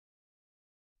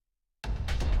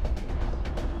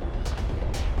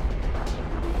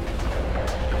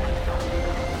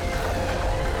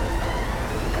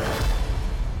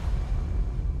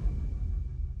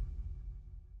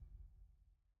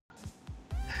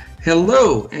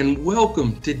Hello and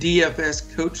welcome to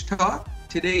DFS Coach Talk.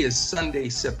 Today is Sunday,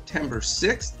 September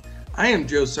 6th. I am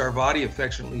Joe Sarvati,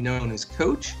 affectionately known as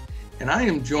Coach, and I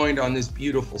am joined on this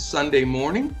beautiful Sunday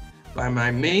morning by my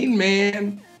main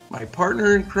man, my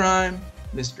partner in crime,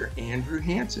 Mr. Andrew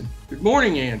Hanson. Good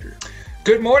morning, Andrew.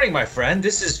 Good morning, my friend.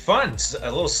 This is fun. It's a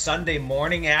little Sunday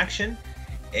morning action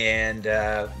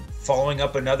and following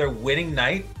up another winning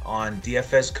night on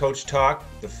DFS Coach Talk.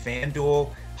 The FanDuel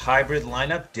hybrid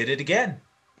lineup did it again.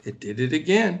 It did it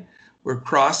again. We're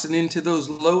crossing into those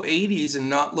low 80s and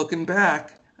not looking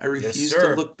back. I refuse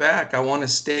to look back. I want to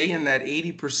stay in that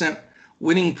 80%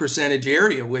 winning percentage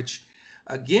area, which,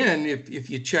 again, if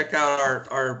you check out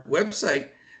our website,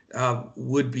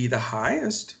 would be the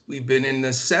highest. We've been in the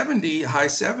high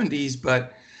 70s,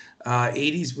 but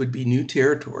 80s would be new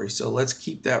territory. So let's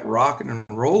keep that rocking and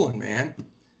rolling, man.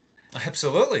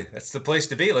 Absolutely. That's the place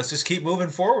to be. Let's just keep moving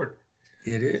forward.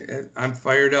 It is. I'm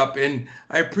fired up, and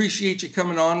I appreciate you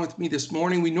coming on with me this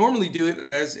morning. We normally do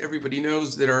it, as everybody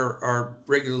knows that are our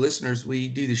regular listeners, we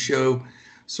do the show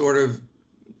sort of,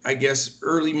 I guess,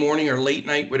 early morning or late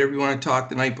night, whatever you want to talk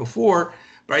the night before.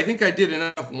 But I think I did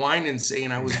enough whining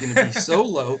saying I was going to be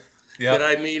solo that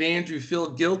I made Andrew feel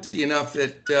guilty enough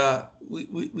that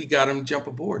we got him to jump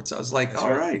aboard. So I was like,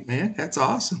 all right, man, that's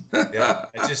awesome.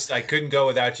 I couldn't go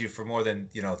without you for more than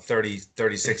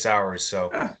 36 hours.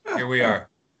 So here we are.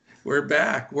 We're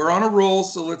back. We're on a roll,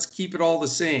 so let's keep it all the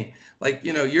same. Like,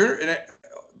 you're an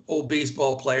old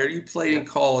baseball player. You played in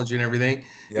college and everything.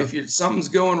 Yep. If something's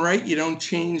going right, you don't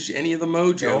change any of the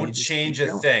mojo. Don't change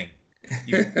a thing.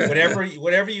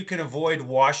 Whatever you can avoid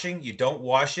washing, you don't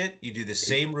wash it. You do the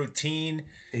same routine,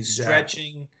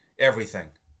 stretching, everything.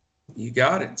 You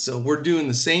got it. So we're doing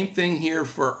the same thing here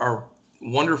for our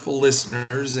wonderful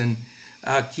listeners and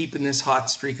keeping this hot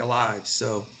streak alive.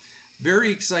 So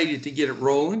very excited to get it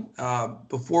rolling.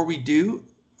 Before we do,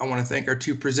 I want to thank our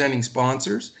two presenting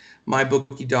sponsors,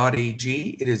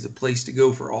 MyBookie.ag. It is the place to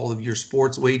go for all of your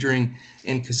sports wagering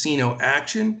and casino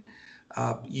action.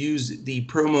 Use the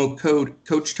promo code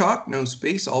CoachTalk, no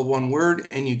space, all one word,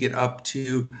 and you get up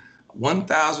to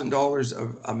 $1,000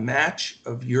 of a match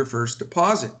of your first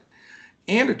deposit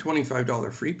and a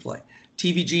 $25 free play.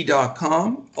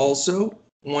 TVG.com, also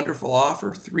wonderful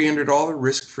offer, $300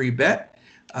 risk-free bet.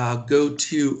 Go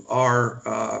to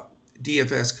our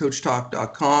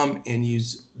DFSCoachTalk.com and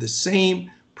use the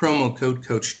same promo code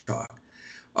CoachTalk.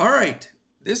 All right,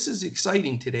 this is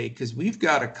exciting today because we've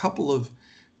got a couple of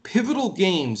pivotal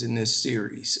games in this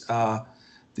series.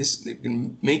 This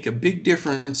can make a big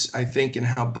difference, I think, in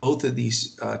how both of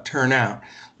these turn out.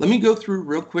 Let me go through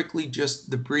real quickly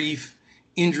just the brief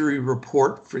injury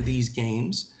report for these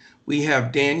games. We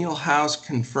have Daniel House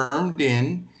confirmed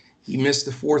in. He missed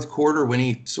the fourth quarter when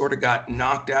he sort of got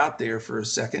knocked out there for a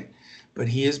second, but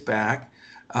he is back.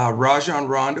 Rajon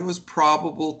Rondo is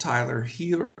probable. Tyler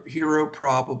Hero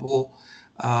probable.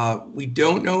 We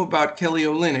don't know about Kelly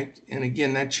Olynyk, and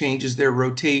again, that changes their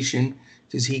rotation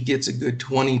because he gets a good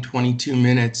 20, 22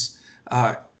 minutes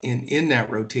in that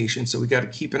rotation. So we got to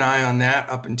keep an eye on that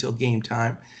up until game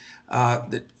time.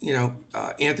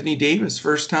 Anthony Davis,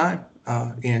 first time,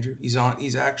 Andrew. He's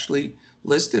actually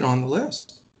listed on the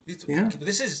list. He's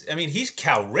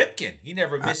Cal Ripken. He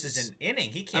never misses an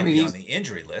inning. He can't be on the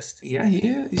injury list. Yeah, he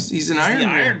is. He's an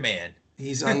Iron Man.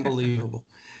 He's unbelievable.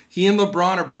 He and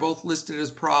LeBron are both listed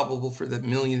as probable for the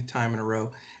millionth time in a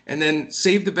row. And then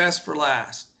save the best for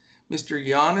last. Mr.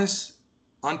 Giannis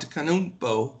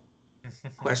Antetokounmpo,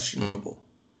 questionable.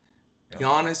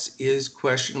 Giannis is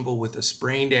questionable with a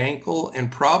sprained ankle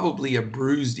and probably a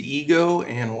bruised ego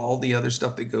and all the other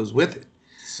stuff that goes with it.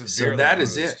 Severely so that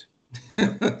bruised. Is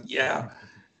it. Yeah.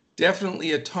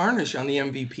 Definitely a tarnish on the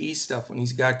MVP stuff when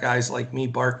he's got guys like me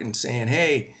barking saying,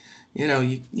 hey,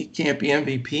 you can't be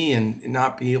MVP and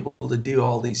not be able to do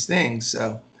all these things.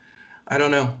 So I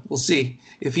don't know. We'll see.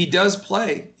 If he does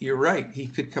play, you're right. He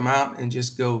could come out and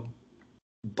just go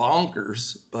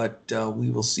bonkers, but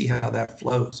we will see how that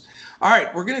flows. All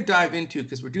right, we're going to dive into,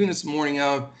 because we're doing this morning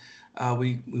of,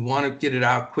 we want to get it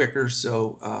out quicker,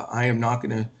 so I am not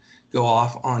going to go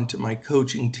off onto my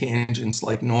coaching tangents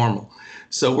like normal.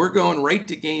 So we're going right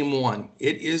to game one.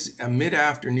 It is a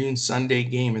mid-afternoon Sunday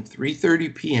game at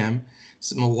 3:30 p.m.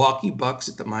 It's the Milwaukee Bucks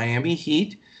at the Miami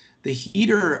Heat. The Heat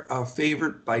are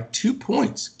favored by 2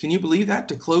 points. Can you believe that,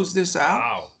 to close this out?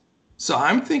 Wow. So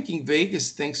I'm thinking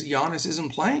Vegas thinks Giannis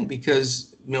isn't playing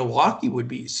because Milwaukee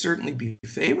would certainly be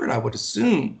favored, I would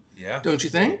assume. Yeah. Don't you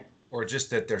think? Or just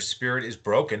that their spirit is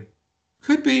broken.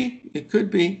 Could be. It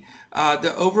could be.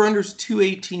 The over-under is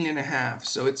 218.5,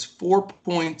 so it's 4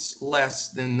 points less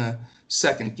than the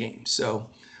second game. So,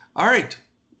 all right,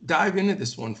 dive into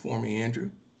this one for me,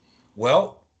 Andrew.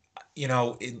 Well,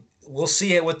 we'll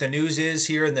see what the news is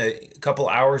here in the couple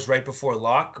hours right before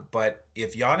lock. But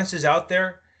if Giannis is out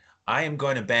there, I am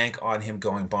going to bank on him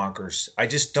going bonkers. I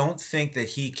just don't think that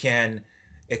he can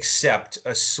accept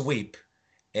a sweep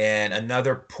and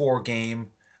another poor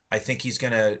game. I think he's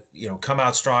going to, come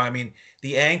out strong. I mean,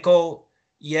 the ankle,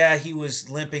 yeah, he was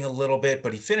limping a little bit,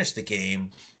 but he finished the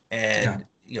game. And,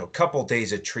 a couple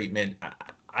days of treatment,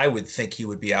 I would think he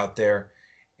would be out there.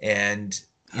 And,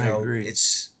 I agree.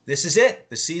 This is it.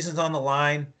 The season's on the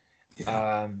line.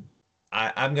 Yeah.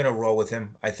 I'm going to roll with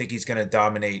him. I think he's going to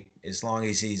dominate as long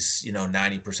as he's,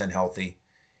 90% healthy.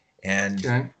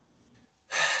 And,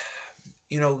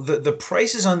 the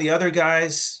prices on the other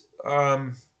guys,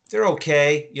 they're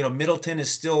okay. Middleton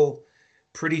is still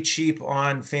pretty cheap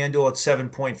on FanDuel at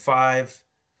 7.5.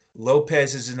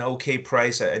 Lopez is an okay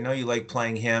price. I know you like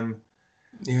playing him.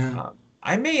 Yeah.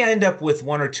 I may end up with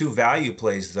one or two value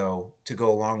plays, though, to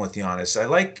go along with Giannis. I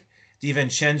like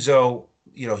DiVincenzo.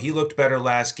 He looked better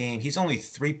last game. He's only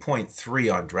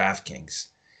 3.3 on DraftKings,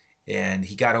 and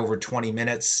he got over 20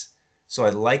 minutes. So I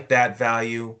like that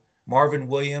value. Marvin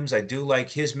Williams, I do like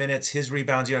his minutes, his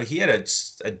rebounds. He had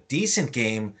a decent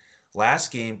game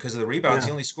last game because of the rebounds.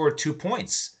 He only scored 2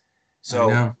 points.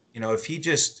 So, if he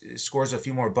just scores a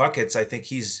few more buckets, I think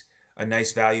he's a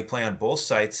nice value play on both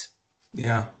sites.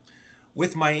 Yeah.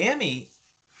 With Miami,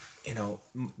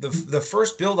 the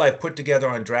first build I've put together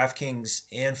on DraftKings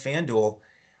and FanDuel,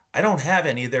 I don't have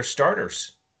any of their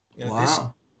starters. This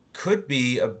could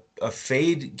be a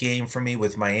fade game for me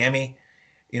with Miami.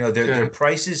 Their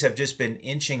prices have just been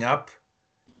inching up.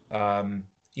 Bam,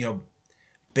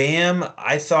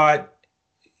 I thought,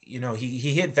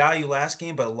 he hit value last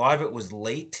game, but a lot of it was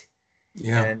late.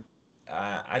 Yeah. And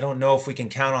I don't know if we can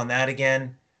count on that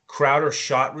again. Crowder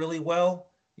shot really well.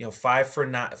 5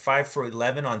 for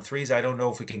 11 on threes. I don't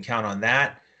know if we can count on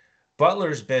that.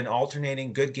 Butler's been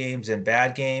alternating good games and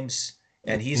bad games,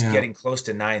 and he's getting close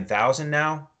to 9,000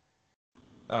 now.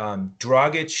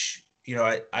 Dragic,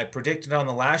 I predicted on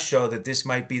the last show that this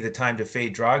might be the time to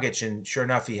fade Dragic, and sure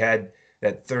enough, he had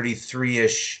that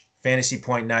 33-ish fantasy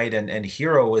point night, and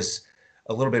Hero was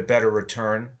a little bit better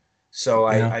return. So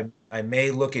I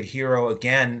may look at Hero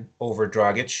again over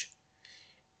Dragic.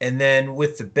 And then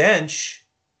with the bench,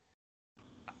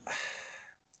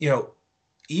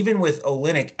 even with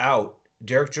Olynyk out,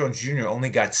 Derrick Jones Jr. only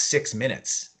got 6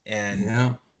 minutes,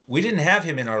 and we didn't have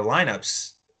him in our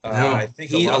lineups. No, I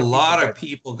think a lot of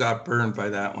people got burned by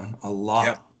that one. A lot.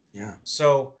 Yep. Yeah.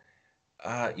 So,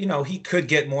 he could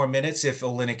get more minutes if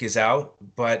Olynyk is out,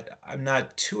 but I'm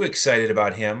not too excited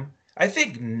about him. I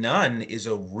think Nunn is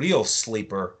a real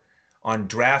sleeper on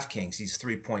DraftKings. He's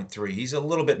 3.3. He's a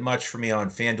little bit much for me on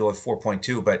FanDuel at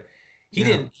 4.2, but he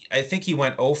didn't. I think he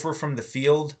went 0 from the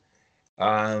field.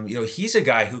 He's a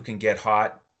guy who can get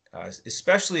hot,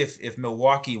 especially if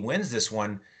Milwaukee wins this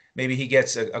one. Maybe he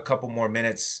gets a couple more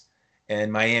minutes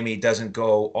and Miami doesn't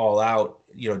go all out,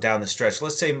 down the stretch.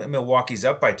 Let's say Milwaukee's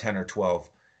up by 10 or 12.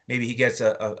 Maybe he gets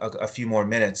a few more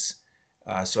minutes.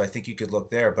 So I think you could look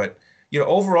there. But,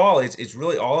 overall, it's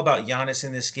really all about Giannis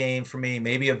in this game for me,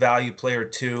 maybe a value player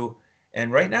too.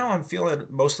 And right now I'm feeling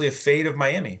mostly a fade of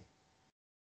Miami.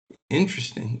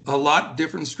 Interesting. A lot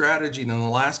different strategy than the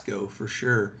last go, for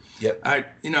sure. Yep.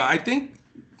 I think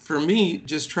for me,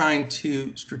 just trying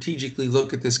to strategically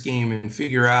look at this game and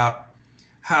figure out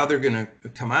how they're going to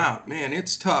come out, man,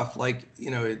 it's tough.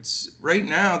 It's right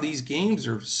now, these games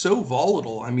are so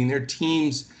volatile. I mean, their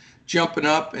teams jumping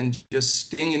up and just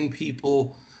stinging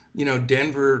people,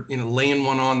 Denver, laying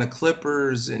one on the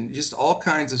Clippers and just all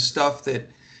kinds of stuff that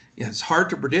it's hard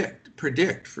to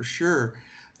predict for sure.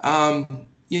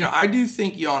 I do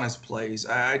think Giannis plays.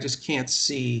 I just can't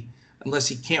see, unless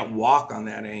he can't walk on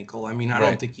that ankle. I mean, I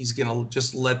don't think he's going to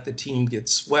just let the team get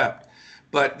swept.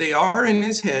 But they are in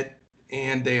his head,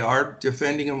 and they are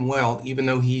defending him well, even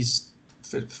though he's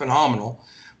phenomenal.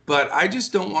 But I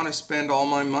just don't want to spend all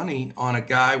my money on a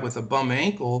guy with a bum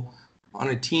ankle on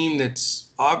a team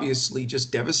that's obviously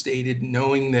just devastated,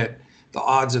 knowing that the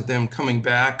odds of them coming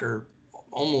back are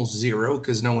almost zero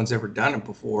because no one's ever done it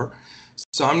before.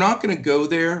 So I'm not going to go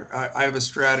there. I have a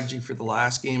strategy for the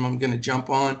last game I'm going to jump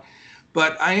on.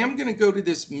 But I am going to go to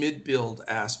this mid-build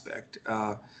aspect.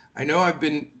 I know I've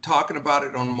been talking about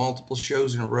it on multiple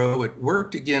shows in a row. It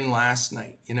worked again last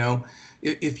night.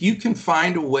 If you can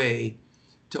find a way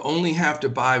to only have to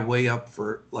buy way up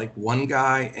for like one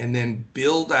guy and then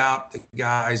build out the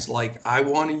guys like I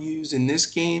want to use in this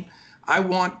game, I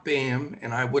want Bam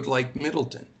and I would like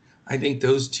Middleton. I think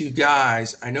those two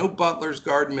guys, I know Butler's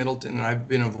guard Middleton, and I've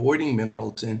been avoiding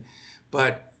Middleton,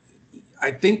 but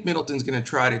I think Middleton's going to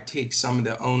try to take some of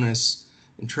the onus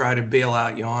and try to bail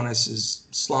out Giannis's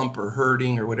slump or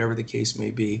hurting or whatever the case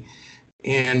may be.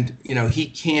 And, he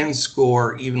can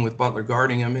score even with Butler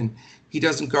guarding him, and he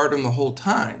doesn't guard him the whole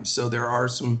time. So there are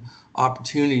some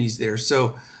opportunities there.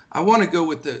 So I want to go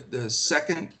with the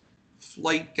second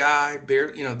flight guy,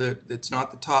 that's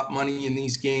not the top money in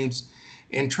these games,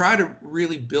 and try to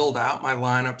really build out my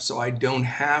lineup so I don't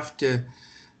have to,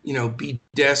 be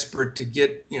desperate to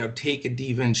get, take a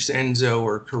DiVincenzo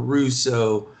or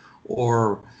Caruso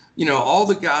or, all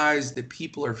the guys that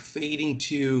people are fading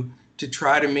to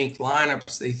try to make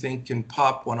lineups they think can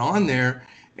pop one on there.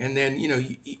 And then,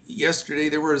 yesterday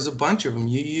there was a bunch of them.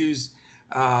 You used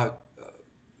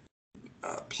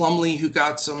Plumlee, who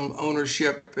got some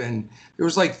ownership, and there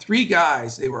was like 3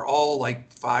 guys. They were all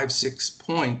like 5-6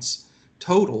 points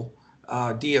total,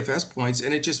 DFS points,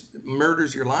 and it just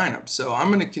murders your lineup. So I'm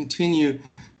going to continue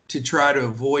to try to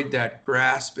avoid that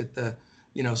grasp at the,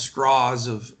 straws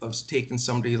of taking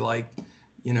somebody like,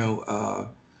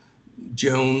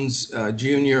 Jones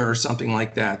Jr. or something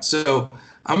like that. So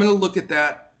I'm going to look at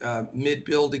that mid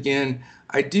build again.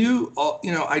 I do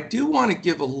want to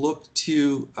give a look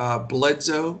to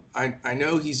Bledsoe. I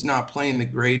know he's not playing the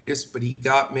greatest, but he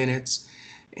got minutes,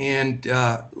 and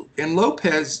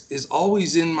Lopez is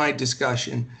always in my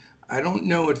discussion. I don't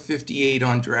know at 58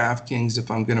 on DraftKings if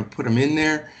I'm going to put him in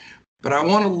there, but I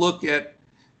want to look at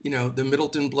the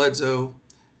Middleton, Bledsoe,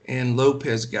 and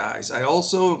Lopez guys. I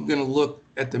also am going to look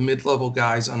at the mid-level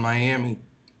guys on Miami,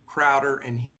 Crowder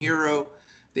and Hero.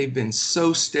 They've been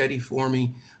so steady for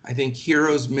me. I think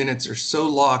Hero's minutes are so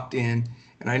locked in,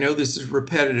 and I know this is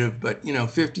repetitive, but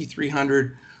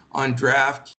 5,300 on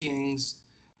DraftKings,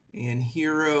 and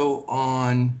Hero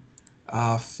on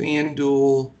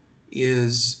FanDuel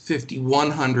is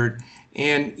 5,100,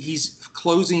 and he's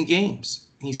closing games.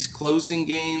 He's closing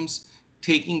games,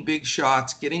 taking big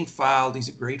shots, getting fouled. He's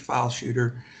a great foul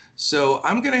shooter. So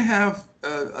I'm going to have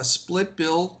a split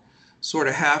build, sort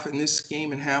of half in this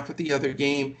game and half with the other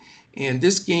game. And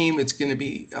this game, it's going to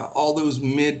be all those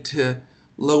mid to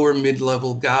lower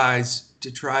mid-level guys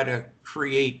to try to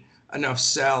create enough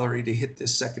salary to hit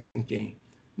this second game.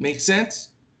 Make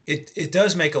sense? It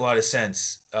does make a lot of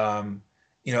sense. And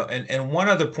one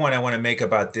other point I want to make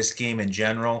about this game in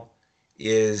general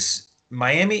is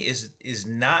Miami is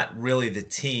not really the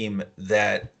team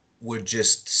that would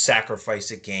just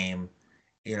sacrifice a game,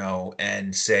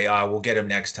 and say, we'll get him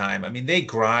next time. I mean, they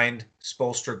grind,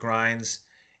 Spoelstra grinds.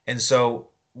 And so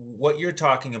what you're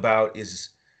talking about is,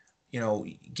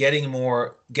 getting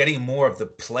more of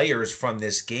the players from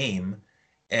this game,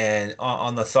 and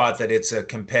on the thought that it's a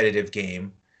competitive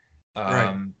game.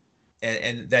 Right.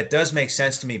 And that does make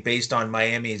sense to me based on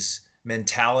Miami's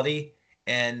mentality.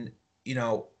 And,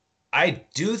 I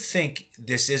do think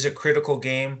this is a critical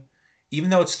game, even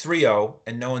though it's 3-0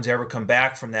 and no one's ever come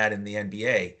back from that in the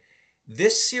NBA.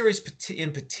 This series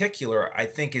in particular, I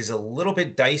think, is a little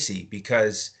bit dicey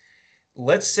because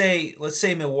let's say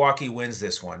Milwaukee wins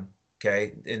this one,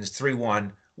 okay, and it's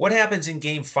 3-1. What happens in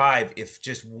Game 5 if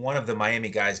just one of the Miami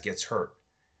guys gets hurt?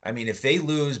 I mean, if they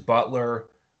lose Butler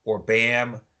or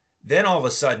Bam, then all of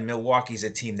a sudden Milwaukee's a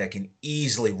team that can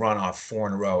easily run off 4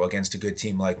 in a row against a good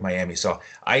team like Miami. So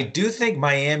I do think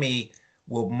Miami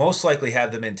will most likely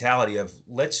have the mentality of,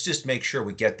 let's just make sure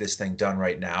we get this thing done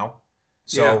right now.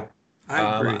 So Yeah,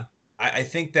 I agree. I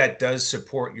think that does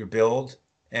support your build.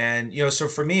 And, so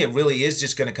for me, it really is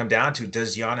just going to come down to,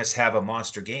 does Giannis have a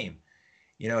monster game?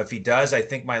 If he does, I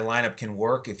think my lineup can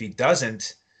work. If he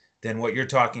doesn't, then what you're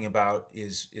talking about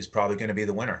is probably going to be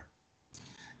the winner.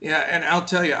 Yeah, and I'll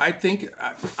tell you, I think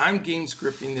I'm game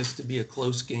scripting this to be a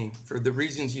close game for the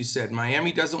reasons you said.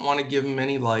 Miami doesn't want to give him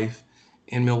any life,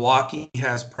 and Milwaukee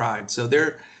has pride. So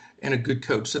and a good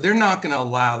coach. So they're not going to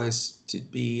allow this to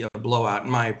be a blowout, in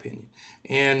my opinion.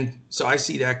 And so I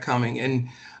see that coming. And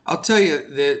I'll tell you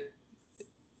that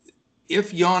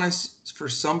if Giannis, for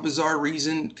some bizarre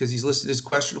reason, because he's listed as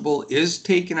questionable, is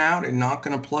taken out and not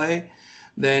going to play,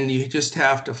 then you just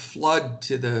have to flood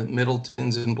to the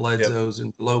Middletons and Bledsoes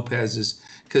and Lopez's,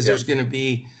 because there's going to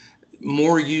be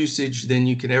more usage than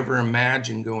you could ever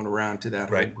imagine going around to that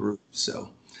whole group. So,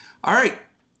 all right,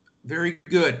 very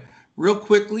good. Real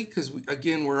quickly, because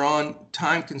we're on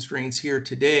time constraints here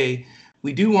today,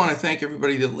 we do want to thank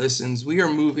everybody that listens. We are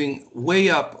moving way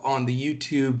up on the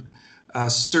YouTube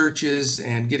searches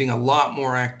and getting a lot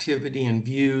more activity and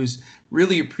views.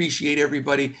 Really appreciate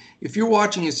everybody. If you're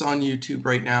watching us on YouTube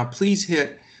right now, please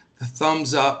hit the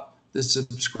thumbs up, the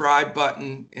subscribe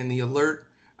button, and the alert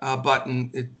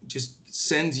button. It just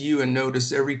sends you a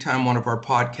notice every time one of our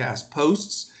podcast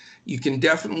posts. You can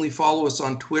definitely follow us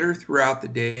on Twitter throughout the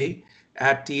day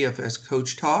at DFS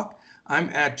Coach Talk. I'm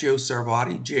at Joe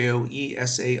Sarvadi,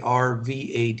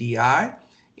 JoeSarvadi.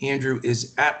 Andrew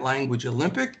is at Language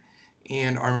Olympic,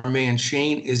 and our man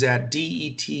Shane is at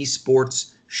DET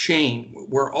Sports Shane.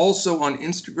 We're also on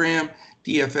Instagram,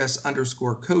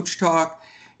 DFS_Coach Talk,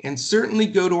 and certainly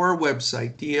go to our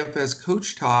website,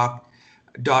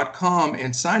 DFSCoachTalk.com,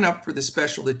 and sign up for the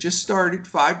special that just started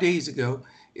 5 days ago.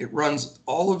 It runs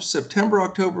all of September,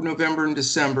 October, November, and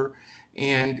December.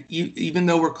 And even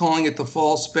though we're calling it the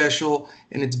fall special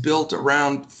and it's built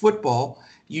around football,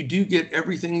 you do get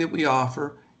everything that we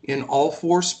offer in all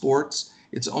 4 sports.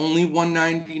 It's only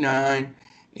 $199,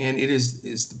 and it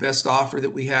is the best offer that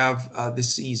we have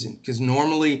this season, because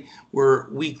normally we're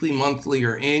weekly, monthly,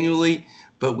 or annually,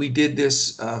 but we did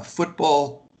this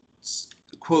football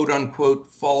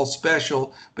quote-unquote fall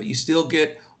special, but you still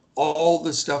get all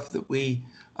the stuff that we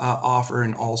offer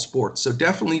in all sports. So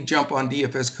definitely jump on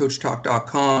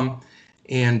DFSCoachTalk.com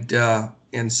and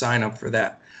sign up for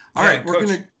that. All right,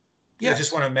 Coach, I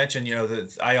just want to mention,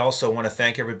 that I also want to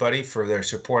thank everybody for their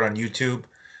support on YouTube.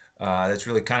 That's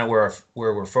really kind of where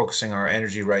we're focusing our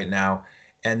energy right now.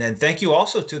 And then thank you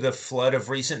also to the flood of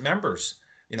recent members.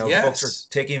 Folks are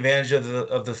taking advantage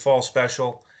of the fall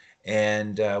special,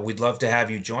 and we'd love to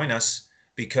have you join us,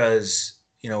 because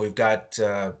we've got.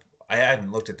 I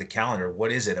haven't looked at the calendar.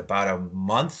 What is it? About a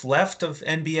month left of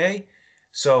NBA.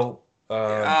 So.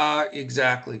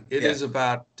 Exactly. It is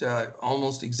about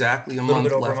almost exactly a little month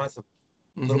bit over left. A month.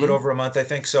 A little bit over a month, I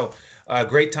think. So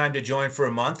great time to join for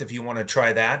a month if you want to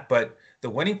try that. But the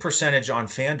winning percentage on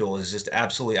FanDuel is just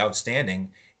absolutely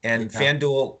outstanding. And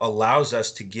FanDuel allows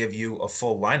us to give you a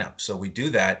full lineup. So we do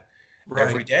that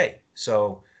every day.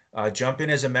 So jump in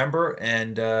as a member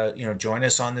and, join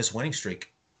us on this winning streak.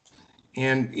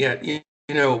 And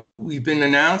we've been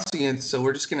announcing it, so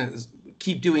we're just going to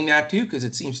keep doing that too, because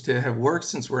it seems to have worked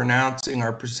since we're announcing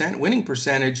our winning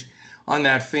percentage on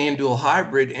that FanDuel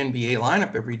hybrid NBA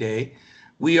lineup every day.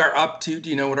 We are up to, do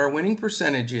you know what our winning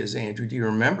percentage is, Andrew? Do you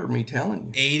remember me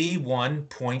telling you?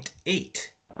 81.8.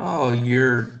 Oh,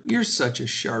 you're such a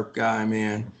sharp guy,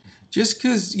 man. Just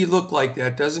because you look like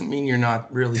that doesn't mean you're not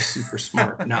really super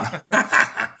smart. No.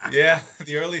 Yeah,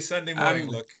 the early Sunday morning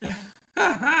look.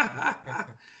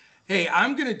 Hey,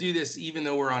 I'm going to do this even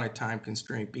though we're on a time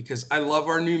constraint, because I love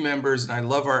our new members and I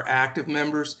love our active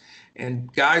members.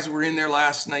 And guys were in there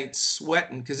last night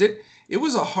sweating, because it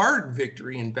was a hard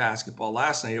victory in basketball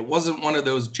last night. It wasn't one of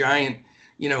those giant,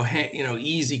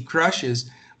 easy crushes.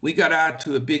 We got out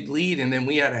to a big lead, and then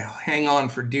we had to hang on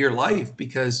for dear life,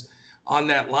 because on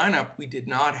that lineup we did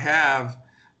not have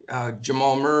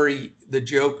Jamal Murray, the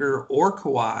Joker, or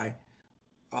Kawhi.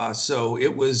 So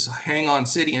it was hang on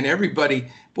city, and everybody,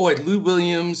 boy, Lou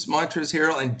Williams, Montrezl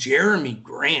Harrell, and Jeremy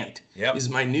Grant is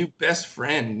my new best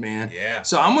friend, man. Yeah.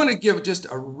 So I'm going to give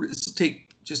take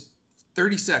just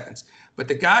 30 seconds. But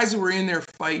the guys who were in there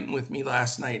fighting with me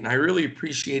last night, and I really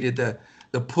appreciated the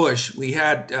push. We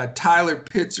had Tyler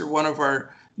Pitzer, one of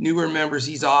our newer members.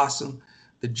 He's awesome.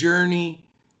 The Journey,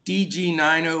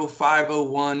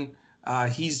 DG90501.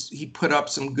 He put up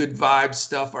some good vibe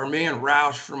stuff. Our man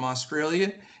Roush from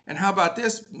Australia. And how about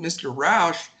this, Mr.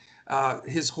 Roush?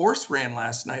 His horse ran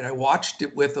last night. I watched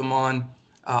it with him on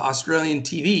Australian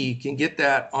TV. You can get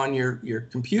that on your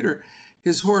computer.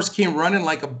 His horse came running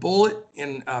like a bullet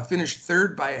and finished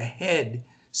third by a head,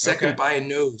 second by a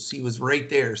nose. He was right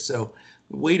there. So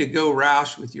way to go,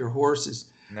 Roush, with your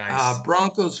horses. Nice.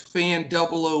 Broncos fan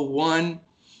 001.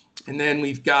 And then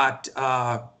we've got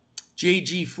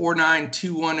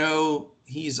JG49210.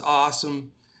 He's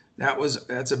awesome.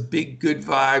 That's a big good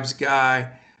vibes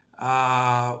guy.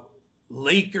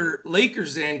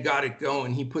 Lakers then got it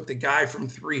going. He put the guy from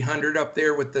 300 up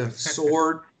there with the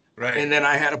sword. Right. And then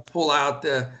I had to pull out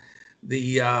the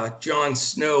Jon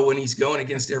Snow when he's going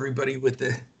against everybody with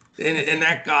and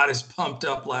that got us pumped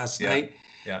up last night.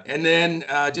 Yeah. And then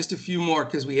just a few more,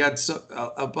 because we had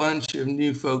a bunch of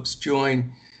new folks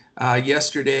join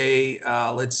yesterday.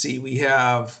 Let's see, we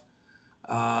have,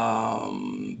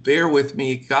 bear with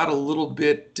me, got a little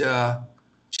bit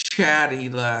chatty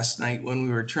last night when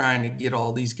we were trying to get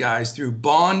all these guys through.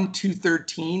 Bond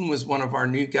 213 was one of our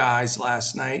new guys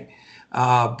last night.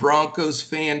 Broncos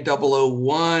fan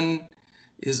 001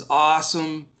 is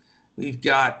awesome. We've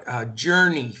got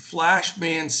Journey,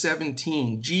 Flashman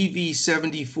 17, GV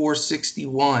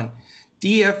 7461,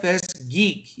 DFS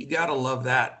Geek. You gotta love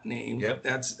that name. Yep.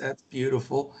 That's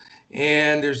beautiful.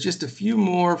 And there's just a few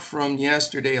more from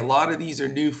yesterday. A lot of these are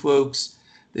new folks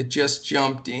that just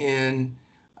jumped in.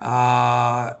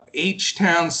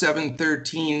 H-Town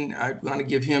 713, I want to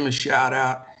give him a shout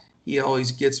out. He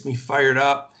always gets me fired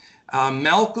up.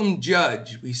 Malcolm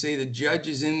Judge, we say the Judge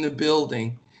is in the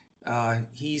building.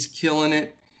 He's killing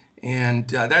it. And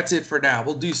that's it for now.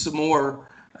 We'll do some more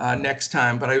next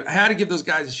time. But I had to give those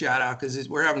guys a shout out because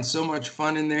we're having so much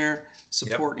fun in there,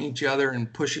 supporting each other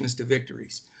and pushing us to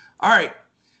victories. All right,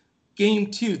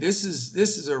 game 2. This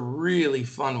is a really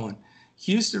fun one.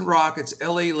 Houston Rockets,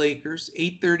 LA Lakers,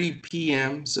 8:30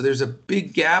 p.m. So there's a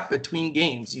big gap between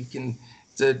games.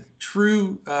 It's a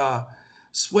true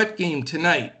sweat game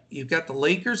tonight. You've got the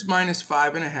Lakers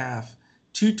 -5.5.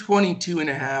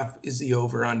 222.5 is the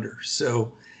over/under.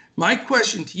 So my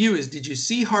question to you is, did you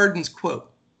see Harden's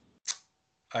quote?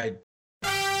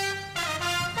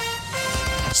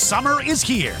 Summer is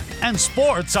here, and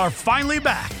sports are finally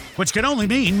back, which can only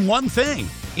mean one thing.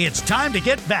 It's time to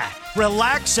get back,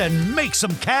 relax, and make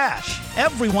some cash.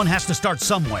 Everyone has to start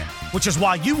somewhere, which is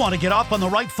why you want to get off on the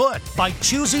right foot by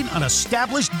choosing an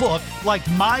established book like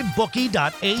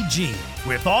MyBookie.ag.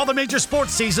 With all the major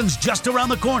sports seasons just around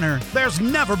the corner, there's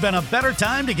never been a better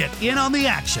time to get in on the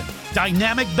action.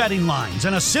 Dynamic betting lines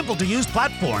and a simple-to-use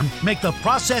platform make the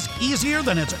process easier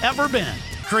than it's ever been.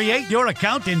 Create your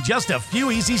account in just a few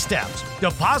easy steps.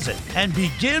 Deposit and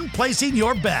begin placing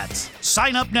your bets.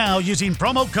 Sign up now using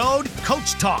promo code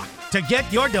COACHTALK to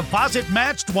get your deposit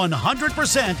matched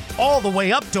 100% all the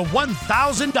way up to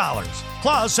 $1,000.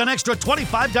 Plus an extra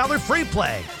 $25 free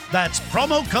play. That's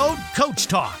promo code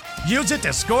COACHTALK. Use it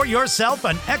to score yourself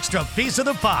an extra piece of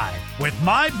the pie. With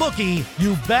MyBookie,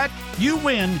 you bet, you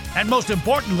win, and most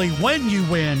importantly, when you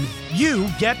win, you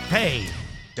get paid.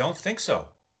 Don't think so.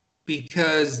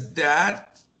 Because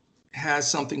that has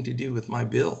something to do with my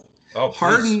bill. Oh, please,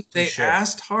 Harden, they share.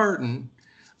 asked Harden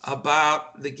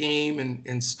about the game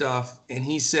and stuff, and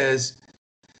he says,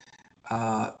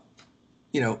 the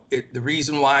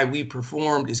reason why we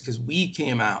performed is because we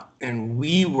came out and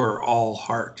we were all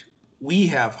heart. We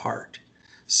have heart.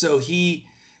 So he,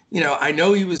 I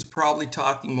know he was probably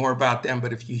talking more about them,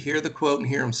 but if you hear the quote and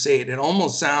hear him say it, it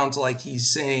almost sounds like he's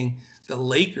saying the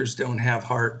Lakers don't have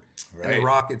heart. Right. And the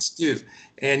Rockets do.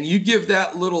 And you give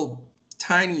that little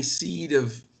tiny seed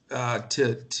of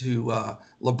to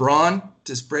LeBron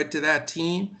to spread to that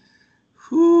team.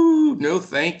 Whoo, no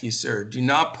thank you, sir. Do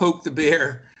not poke the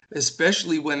bear,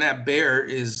 especially when that bear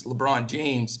is LeBron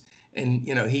James and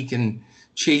he can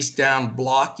chase down,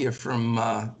 block you from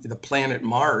the planet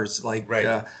Mars. I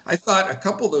thought a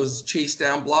couple of those chase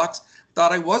down blocks,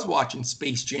 thought I was watching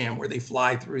Space Jam where they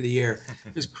fly through the air.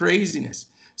 It was craziness.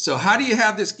 So how do you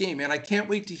have this game, man? I can't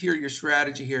wait to hear your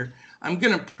strategy here. I'm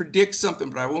going to predict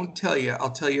something, but I won't tell you. I'll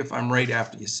tell you if I'm right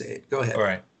after you say it. Go ahead. All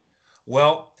right.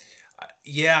 Well,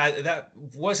 yeah, that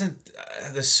wasn't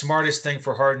the smartest thing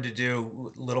for Harden to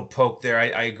do. Little poke there.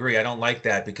 I agree. I don't like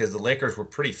that because the Lakers were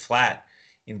pretty flat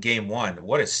in game 1.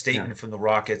 What a statement from the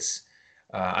Rockets.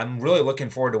 I'm really looking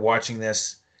forward to watching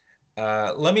this.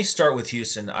 Let me start with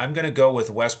Houston. I'm going to go with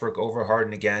Westbrook over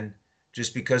Harden again,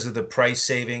 just because of the price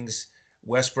savings.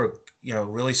 Westbrook,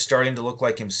 really starting to look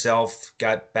like himself,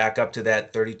 got back up to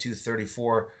that 32,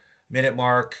 34 minute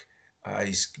mark.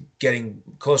 He's getting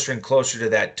closer and closer to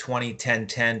that 20, 10,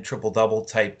 10 triple double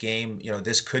type game.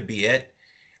 This could be it.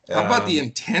 How about the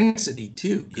intensity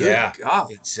too? Good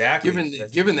God. Exactly.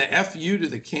 Giving the FU to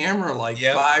the camera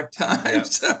 5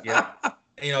 times.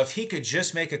 If he could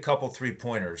just make a couple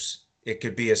 3-pointers, it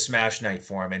could be a smash night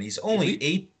for him. And he's only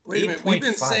 8. Wait a minute. We've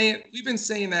been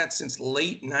saying that since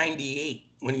late '98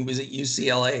 when he was at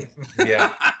UCLA.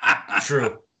 Yeah,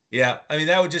 true. Yeah, I mean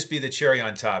that would just be the cherry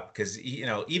on top because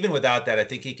even without that, I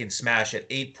think he can smash at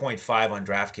 8.5 on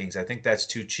DraftKings. I think that's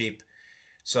too cheap.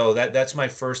 So that's my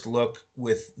first look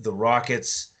with the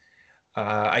Rockets.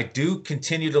 I do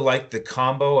continue to like the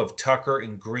combo of Tucker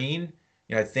and Green.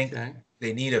 I think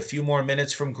they need a few more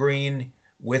minutes from Green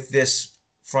with this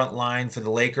front line for the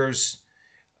Lakers.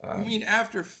 I mean,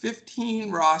 after 15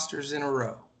 rosters in a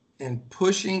row and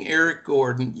pushing Eric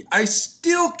Gordon, I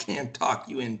still can't talk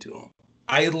you into him.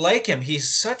 I like him. He's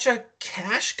such a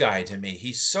cash guy to me.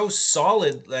 He's so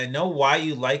solid. I know why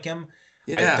you like him.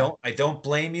 Yeah. I don't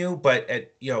blame you, but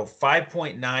at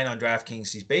 5.9 on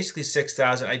DraftKings, he's basically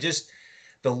 6,000.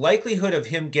 The likelihood of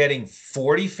him getting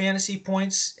 40 fantasy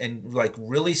points and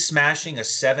really smashing a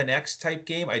 7x type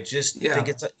game, I just think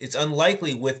it's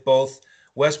unlikely with both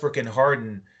Westbrook and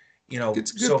Harden,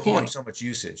 so much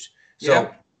usage.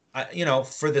 So,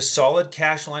 for the solid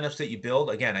cash lineups that you build,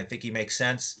 again, I think he makes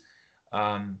sense.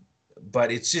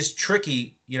 But it's just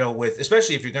tricky,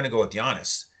 especially if you're going to go with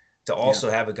Giannis, to also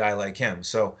have a guy like him.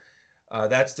 So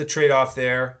that's the trade-off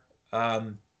there.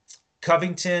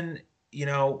 Covington,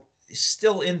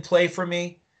 still in play for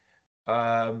me.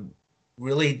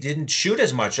 Really didn't shoot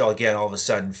as much all of a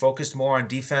sudden. Focused more on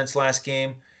defense last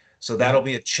game. So that'll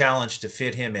be a challenge to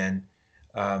fit him in.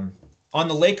 On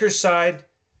the Lakers side,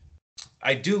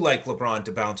 I do like LeBron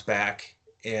to bounce back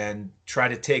and try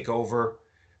to take over.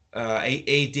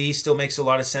 AD still makes a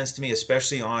lot of sense to me,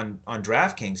 especially on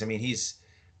DraftKings. I mean, he's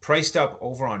priced up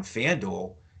over on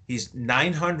FanDuel. He's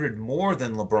 900 more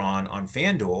than LeBron on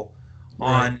FanDuel.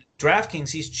 Right. On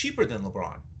DraftKings, he's cheaper than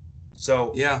LeBron.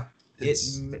 So yeah,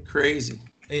 it's crazy.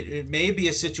 It may be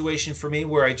a situation for me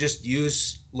where I just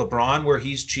use LeBron where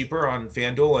he's cheaper on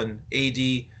FanDuel and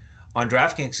AD on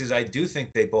DraftKings, because I do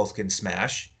think they both can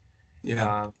smash.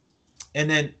 Yeah. And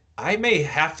then I may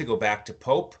have to go back to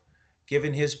Pope,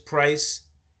 given his price.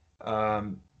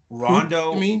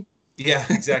 Rondo. You mean? Yeah,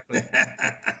 exactly.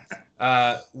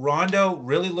 Rondo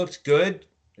really looked good.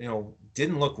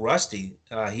 Didn't look rusty.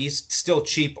 He's still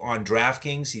cheap on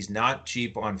DraftKings. He's not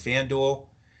cheap on FanDuel.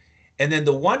 And then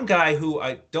the one guy who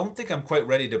I don't think I'm quite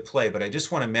ready to play, but I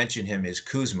just want to mention him, is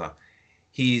Kuzma.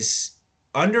 He's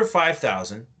under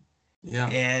 5,000. Yeah.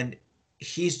 And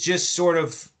he's just sort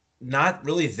of not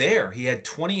really there. He had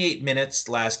 28 minutes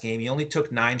last game. He only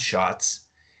took 9 shots.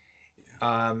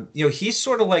 He's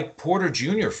sort of like Porter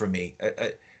Jr. for me.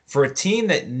 For a team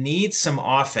that needs some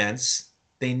offense,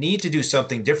 they need to do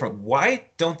something different. Why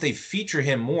don't they feature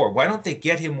him more? Why don't they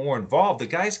get him more involved? The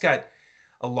guy's got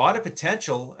a lot of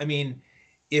potential. I mean,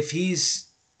 if he's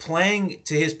playing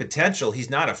to his potential, he's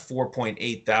not a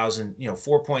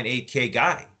 4.8K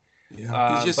guy.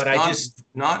 Yeah, he's just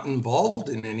not involved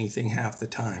in anything half the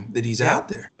time that he's out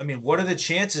there. I mean, what are the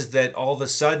chances that all of a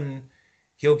sudden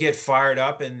he'll get fired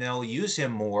up and they'll use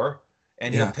him more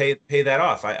and he'll pay that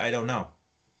off? I don't know.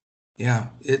 Yeah,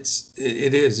 it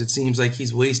is. It seems like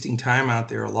he's wasting time out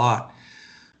there a lot.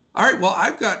 All right, well,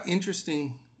 I've got an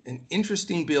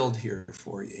interesting build here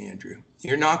for you, Andrew.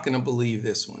 You're not going to believe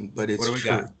this one, but it's true.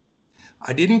 Got?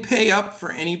 I didn't pay up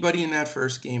for anybody in that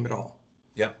first game at all.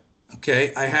 Yep.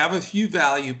 Okay, I have a few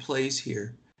value plays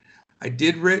here. I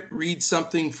did read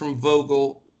something from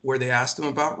Vogel where they asked him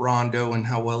about Rondo and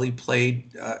how well he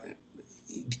played.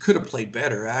 He could have played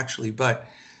better, actually, but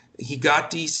he got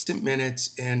decent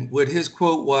minutes. And what his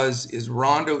quote is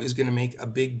Rondo is going to make a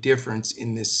big difference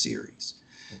in this series.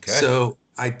 Okay. So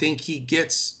I think he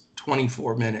gets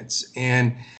 24 minutes.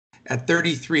 And at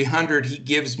 3,300, he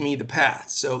gives me the path.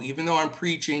 So even though I'm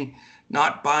preaching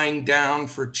not buying down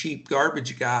for cheap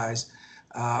garbage guys,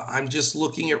 I'm just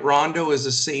looking at Rondo as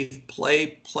a safe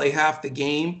play half the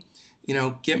game,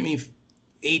 get me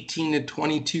 18 to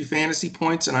 22 fantasy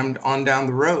points and I'm on down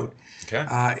the road. Okay.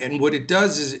 And what it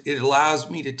does is it allows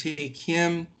me to take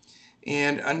him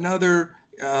and another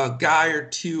guy or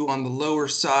two on the lower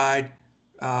side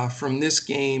from this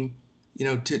game,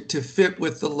 to fit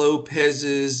with the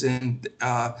Lopez's, and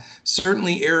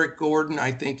certainly Eric Gordon,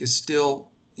 I think, is still,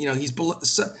 he's below,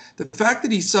 the fact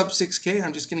that he's sub 6K,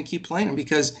 I'm just going to keep playing him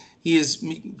because he is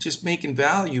just making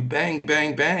value, bang,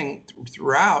 bang, bang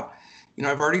throughout.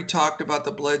 I've already talked about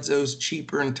the Bledsoes,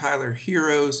 cheaper, and Tyler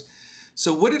Heroes.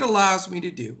 So what it allows me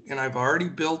to do, and I've already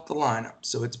built the lineup,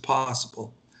 so it's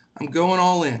possible. I'm going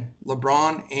all in,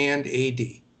 LeBron and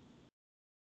AD.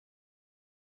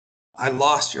 I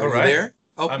lost you. Are you there?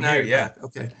 Oh, I'm here, yeah. Back.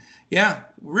 Okay. Yeah,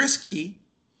 risky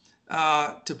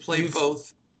to play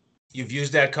both. You've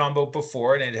used that combo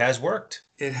before, and it has worked.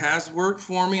 It has worked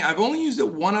for me. I've only used it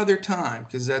one other time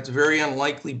because that's a very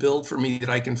unlikely build for me that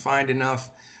I can find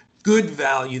enough good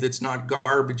value that's not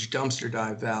garbage dumpster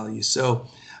dive value. So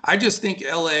I just think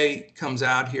LA comes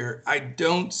out here. I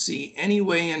don't see any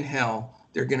way in hell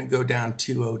they're going to go down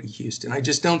 2-0 to Houston. I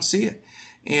just don't see it.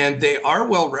 And they are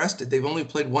well rested. They've only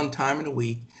played one time in a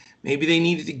week. Maybe they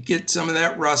needed to get some of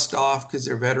that rust off because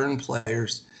they're veteran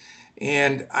players.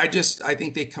 And I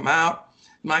think they come out.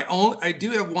 I do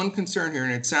have one concern here,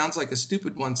 and it sounds like a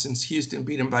stupid one since Houston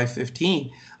beat them by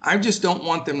 15. I just don't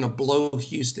want them to blow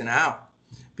Houston out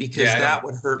because that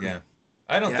would hurt me.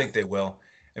 I don't think they will.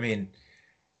 I mean,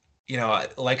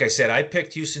 like I said, I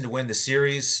picked Houston to win the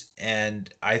series,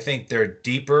 and I think they're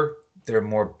deeper. They're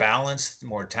more balanced,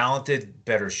 more talented,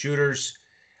 better shooters.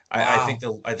 Wow.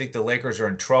 I think the Lakers are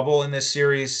in trouble in this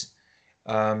series.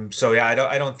 I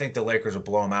don't think the Lakers will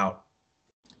blow them out.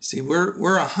 See, we're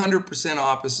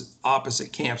 100%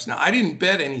 opposite camps. Now, I didn't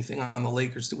bet anything on the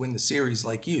Lakers to win the series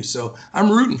like you, so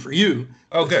I'm rooting for you.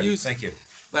 Oh, good. Thank you.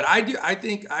 But I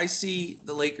think I see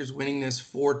the Lakers winning this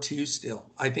 4-2 still.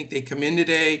 I think they come in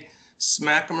today,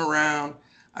 smack them around.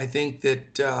 I think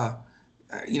that,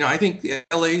 I think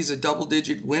LA is a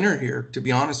double-digit winner here, to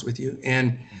be honest with you.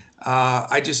 And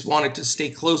I just want it to stay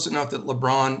close enough that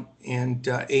LeBron and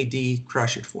AD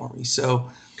crush it for me.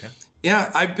 So,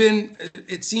 Yeah,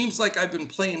 it seems like I've been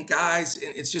playing guys,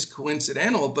 and it's just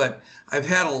coincidental, but I've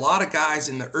had a lot of guys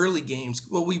in the early games.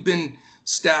 Well, we've been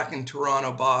stacking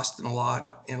Toronto, Boston a lot,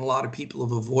 and a lot of people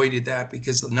have avoided that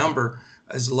because the number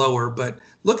is lower. But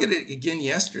look at it again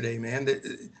yesterday, man.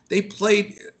 They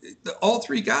played all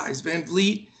three guys, Van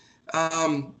Vliet,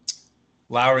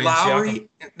 Lowry,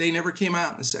 they never came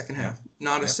out in the second half,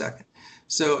 not a Yeah. second.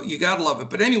 So you got to love it.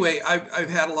 But anyway, I've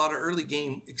had a lot of early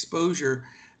game exposure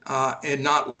and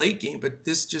not late game, but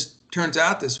this just turns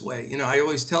out this way. You know, I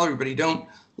always tell everybody, don't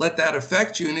let that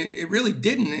affect you. And it really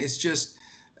didn't. It's just,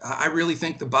 I really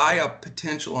think the buy-up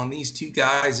potential on these two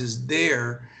guys is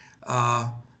there.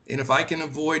 And if I can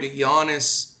avoid a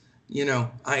Giannis, you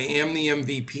know, I am the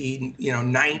MVP, you know,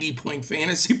 90-point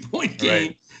fantasy point game,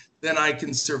 Right. then I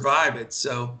can survive it.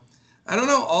 So I don't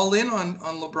know, all in on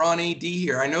LeBron AD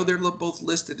here. I know they're both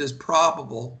listed as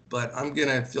probable, but I'm going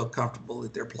to feel comfortable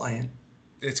that they're playing.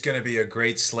 It's going to be a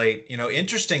great slate. You know,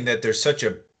 interesting that there's such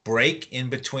a break in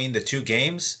between the two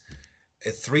games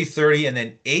at 3:30 and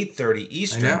then 8:30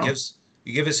 Eastern.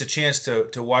 Give us a chance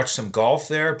to watch some golf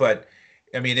there. But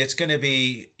I mean, it's going to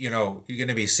be, you know, you're going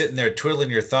to be sitting there twiddling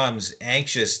your thumbs,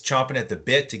 anxious, chomping at the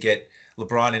bit to get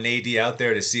LeBron and AD out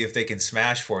there to see if they can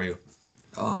smash for you.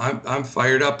 Oh, I'm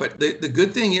fired up. But the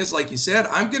good thing is, like you said,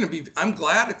 I'm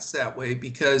glad it's that way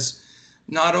because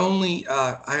not only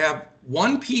I have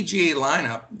one PGA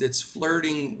lineup that's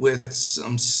flirting with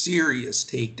some serious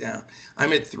takedown.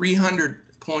 I'm at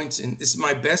 300 points, and this is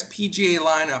my best PGA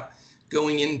lineup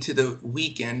going into the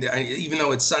weekend. Even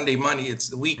though it's Sunday, Monday, it's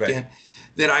the weekend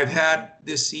that I've had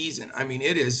this season. I mean,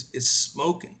 it's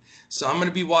smoking. So I'm going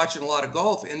to be watching a lot of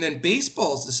golf, and then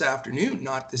baseball's this afternoon,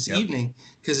 not this evening,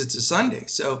 because it's a Sunday.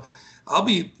 So I'll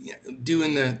be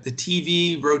doing the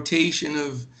TV rotation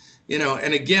of, you know,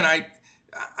 and again,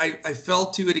 I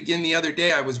fell to it again the other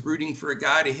day. I was rooting for a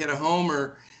guy to hit a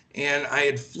homer, and I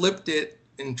had flipped it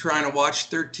and trying to watch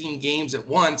 13 games at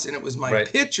once, and it was my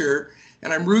pitcher,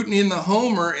 and I'm rooting in the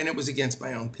homer, and it was against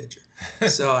my own pitcher.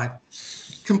 So I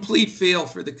complete fail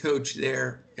for the coach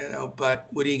there, you know, but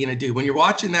what are you going to do? When you're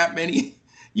watching that many,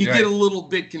 you get a little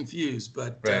bit confused.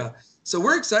 But so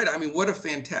we're excited. I mean, what a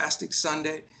fantastic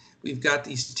Sunday. We've got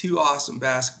these two awesome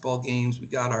basketball games. We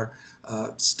got our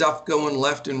stuff going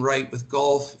left and right with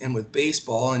golf and with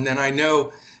baseball. And then I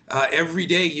know every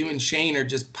day you and Shane are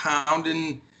just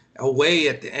pounding away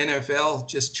at the NFL,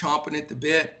 just chomping at the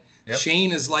bit. Yep.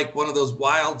 Shane is like one of those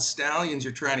wild stallions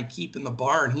you're trying to keep in the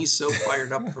barn. He's so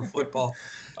fired up for football.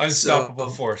 Unstoppable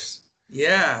force.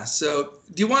 Yeah. So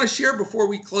do you want to share before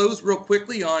we close real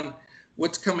quickly on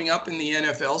what's coming up in the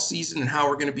NFL season and how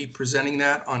we're going to be presenting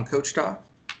that on Coach Talk?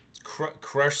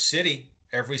 Crush City,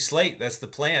 every slate. That's the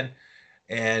plan.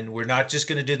 And we're not just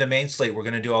going to do the main slate. We're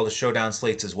going to do all the showdown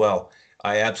slates as well.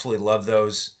 I absolutely love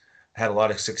those. Had a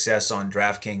lot of success on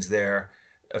DraftKings there.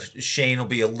 Shane will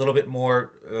be a little bit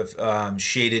more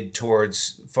shaded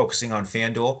towards focusing on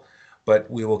FanDuel, but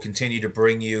we will continue to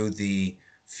bring you the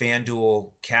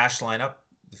FanDuel cash lineup,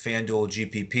 the FanDuel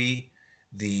GPP,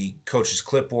 the coach's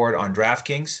clipboard on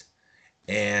DraftKings.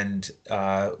 And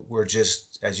we're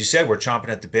just, as you said, we're chomping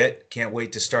at the bit. Can't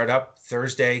wait to start up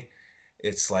Thursday.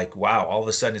 It's like, wow, all of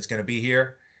a sudden it's going to be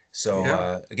here.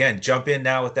 So again, jump in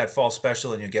now with that fall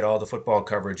special and you'll get all the football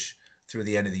coverage through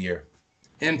the end of the year.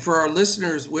 And for our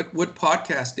listeners, what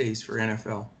podcast days for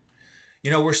NFL?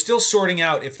 You know, we're still sorting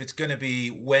out if it's going to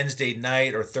be Wednesday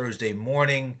night or Thursday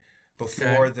morning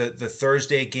before the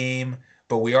Thursday game.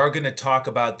 But we are going to talk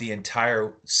about the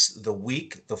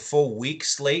full week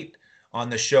slate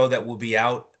on the show that will be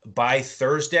out by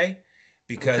Thursday,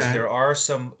 because there are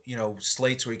some, you know,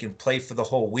 slates where you can play for the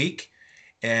whole week.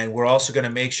 And we're also going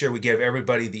to make sure we give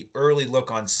everybody the early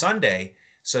look on Sunday,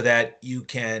 so that you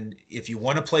can, if you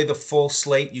want to play the full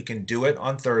slate, you can do it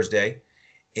on Thursday.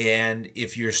 And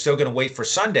if you're still going to wait for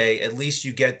Sunday, at least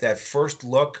you get that first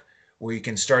look where you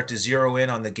can start to zero in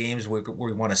on the games where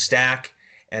we want to stack.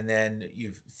 And then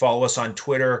you follow us on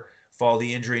Twitter, follow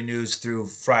the injury news through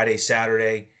Friday,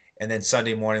 Saturday, and then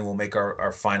Sunday morning we'll make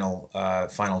our final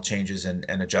changes and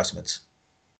adjustments.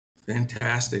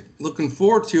 Fantastic. Looking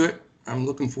forward to it. I'm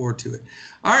looking forward to it.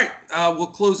 All right, we'll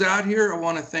close out here. I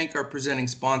want to thank our presenting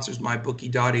sponsors,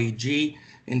 MyBookie.ag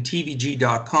and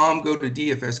TVG.com. Go to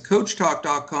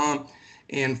DFSCoachTalk.com,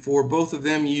 and for both of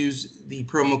them, use the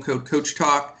promo code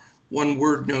CoachTalk, one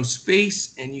word, no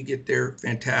space, and you get their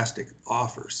fantastic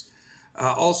offers.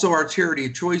 Also, our charity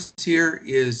of choice here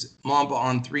is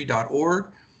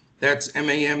MambaOn3.org. That's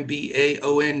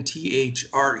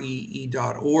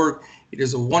MAMBAONTHREE.org. It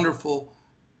is a wonderful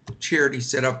charity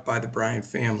set up by the Bryant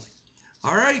family.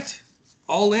 All right.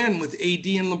 all in with AD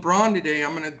and LeBron today.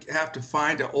 I'm going to have to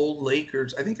find an old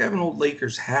Lakers. I think I have an old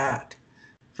Lakers hat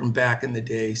from back in the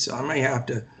day, so I might have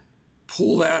to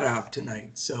pull that out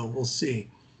tonight. So we'll see.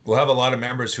 We'll have a lot of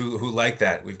members who like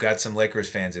that. We've got some Lakers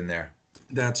fans in there.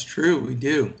 That's true. We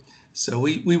do. So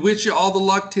we wish you all the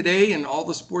luck today and all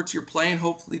the sports you're playing.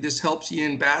 Hopefully this helps you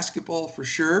in basketball for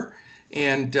sure.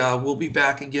 And we'll be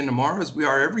back again tomorrow, as we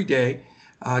are every day,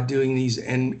 doing these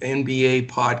NBA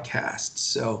podcasts.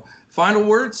 So final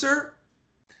word, sir?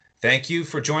 Thank you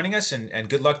for joining us, and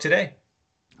good luck today.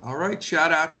 All right.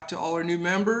 Shout out to all our new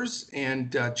members,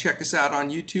 and check us out on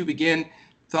YouTube. Again,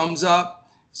 thumbs up,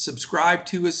 subscribe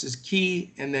to us is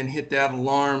key, and then hit that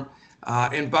alarm.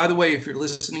 And by the way, if you're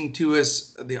listening to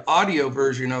us, the audio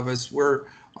version of us, we're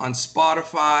on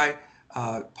Spotify,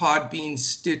 Podbean,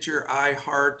 Stitcher,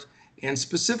 iHeart, and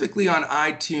specifically on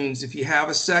iTunes. If you have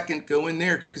a second, go in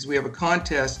there because we have a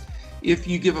contest. If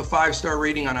you give a 5-star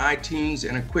rating on iTunes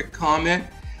and a quick comment,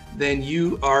 then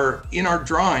you are in our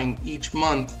drawing each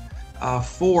month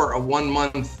for a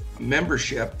 1-month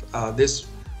membership.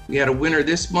 We had a winner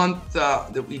this month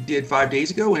that we did 5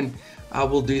 days ago, and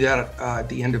we'll do that at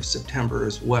the end of September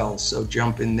as well. So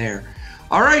jump in there.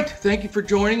 All right. Thank you for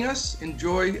joining us.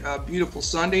 Enjoy a beautiful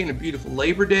Sunday and a beautiful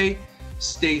Labor Day.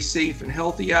 Stay safe and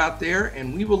healthy out there,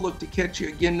 and we will look to catch you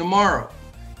again tomorrow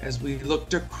as we look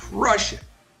to crush it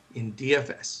in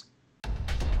DFS.